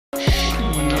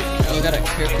we got a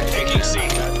haircut. Taking C.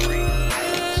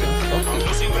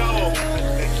 Losing Bravo.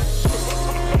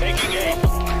 Taking A.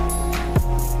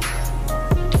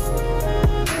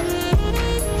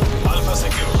 Alpha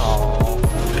secure.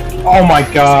 Oh my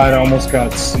god, I almost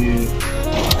got C.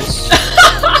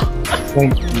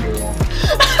 Thank you.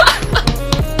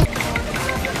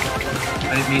 I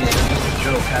didn't mean it. It was just a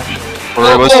joke, actually.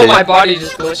 Oh, my body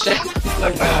just glitched out.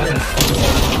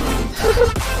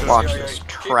 Watch this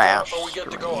trash.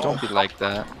 Don't be like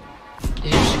that.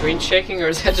 Is your screen shaking or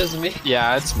is that just me?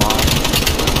 Yeah, it's mine.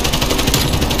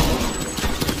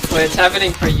 Wait, it's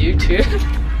happening for you too?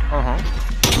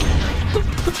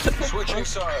 Switching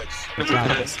sides.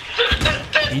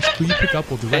 Each clue you pick up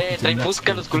will direct you to the next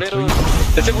clue.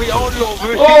 If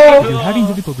you're having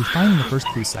difficulty finding the first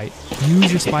clue site,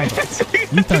 use your spyglass.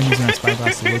 We found using our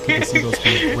spyglass to locate the seagulls to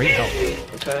be great help.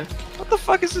 Okay. What the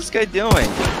fuck is this guy doing?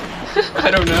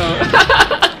 I don't know.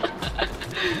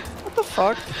 What the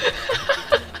fuck?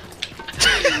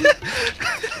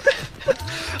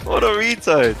 What a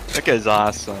retard. That guy's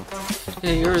awesome.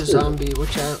 Yeah, you're a zombie,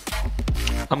 watch out.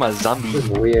 I'm a zombie. This is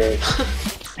weird.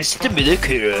 It's the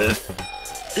milker.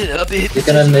 You're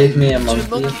gonna make me a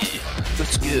monkey.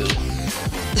 Let's go.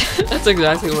 That's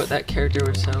exactly what that character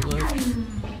would sound like.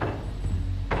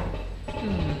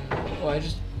 Oh, I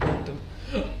just broke them.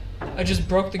 I just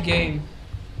broke the game.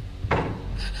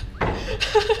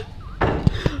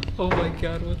 Oh my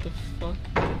god, what the fuck?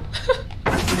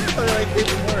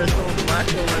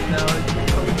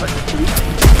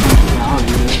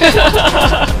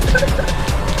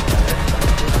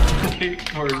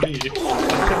 For me,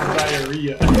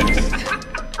 diarrhea.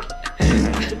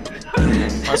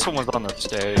 Someone's on the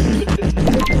stage.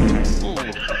 Ooh,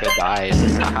 they died.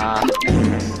 Haha.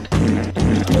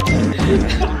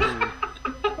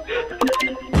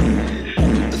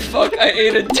 Fuck, I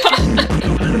ate a dot.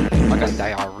 I got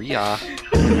diarrhea.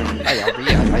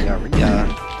 Diarrhea.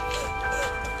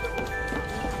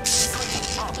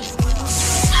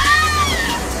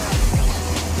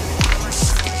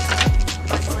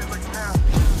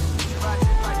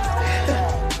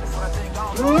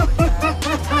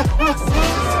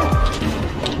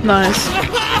 Nice.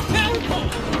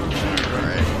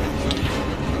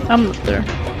 I'm up there.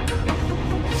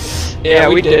 Yeah,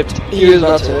 we dipped. He was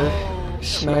about to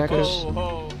smack us.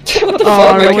 What the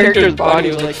fuck? My character's body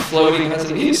was like floating as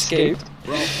he escaped.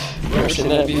 Never seen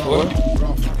that before.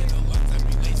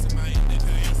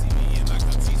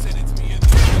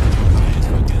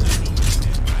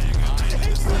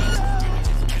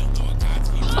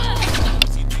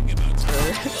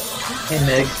 Hey,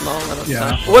 Meg.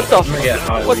 Yeah. What the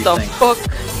fuck?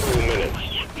 2 minutes.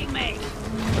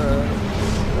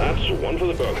 That's one for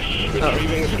the books.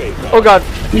 Retrieving escape pod. Oh god,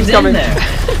 He's coming. in there.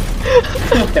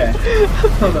 Okay.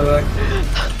 Hold on, look.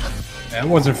 That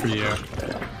wasn't for you.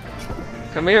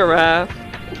 Come here, Raph.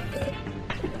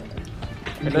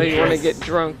 I know you want to get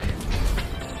drunk.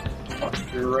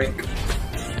 Drink.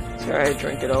 Sorry, I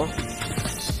drank it all.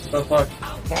 The fuck?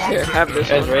 Here, have this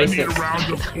one. I need a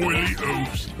round of oily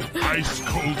oats. Ice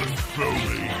cold and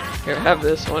foamy. Here, have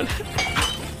this one.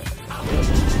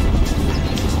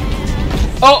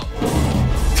 Oh!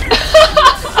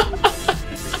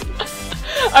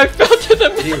 I fell to the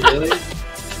Did he really?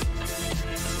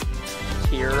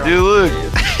 Here. Dude, look.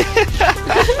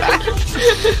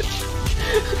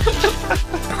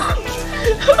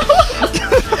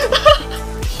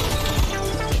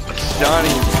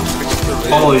 Johnny.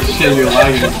 Holy shit, you're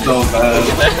lagging so bad.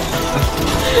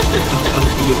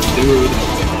 Dude.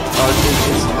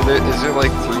 Is there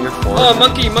like 3 or 4? Oh,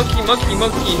 monkey. What the fuck?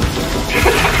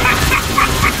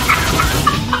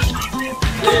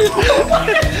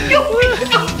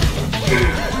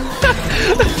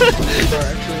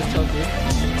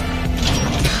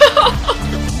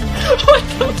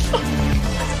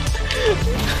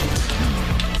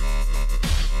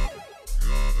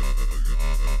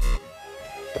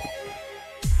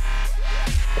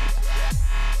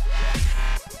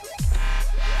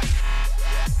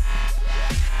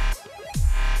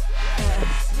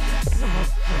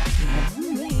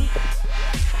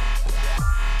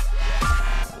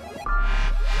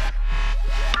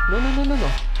 No.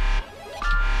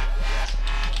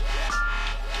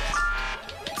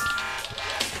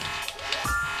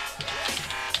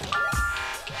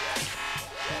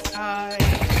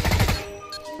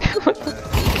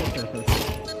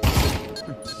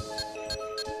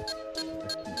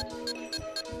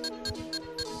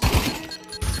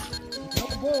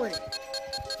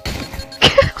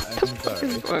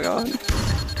 What's going on?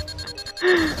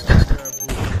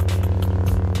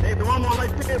 Hey, the one more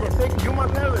like table. Take you my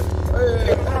parents.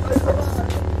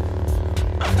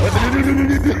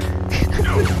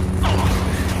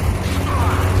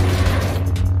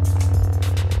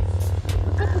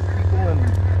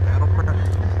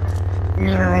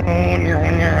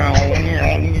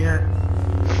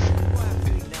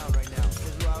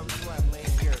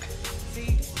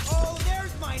 Oh,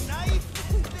 there's my knife.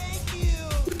 Thank you.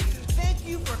 Thank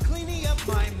you for cleaning up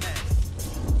my mess.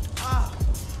 Ah,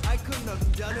 I couldn't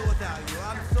have done it without you.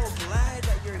 I'm so glad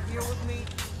that you're here with me.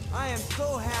 I am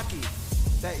so happy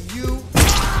that you.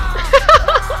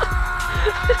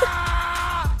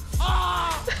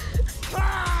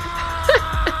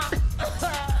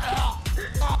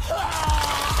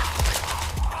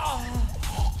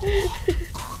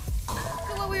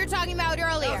 What we were talking about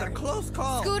earlier. That was a close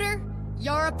call. Scooter,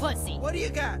 you're a pussy. What do you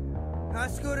got? Huh,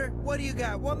 Scooter? What do you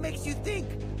got? What makes you think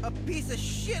a piece of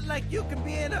shit like you can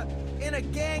be in a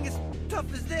gang as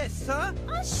tough as this, huh?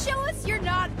 Show us you're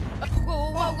not.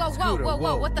 Whoa,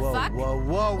 what the fuck?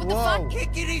 What the fuck?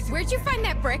 Kick it easy. Where'd you find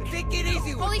that brick? Kick it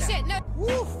easy. Holy shit, no.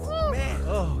 Woof, man.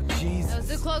 Oh, Jesus. That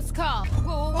was a close call.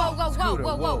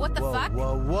 Whoa, what the fuck?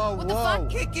 What the fuck?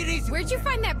 Kick it easy. Where'd you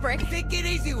find that brick? Kick it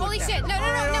easy. Holy shit,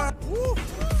 no. Woof.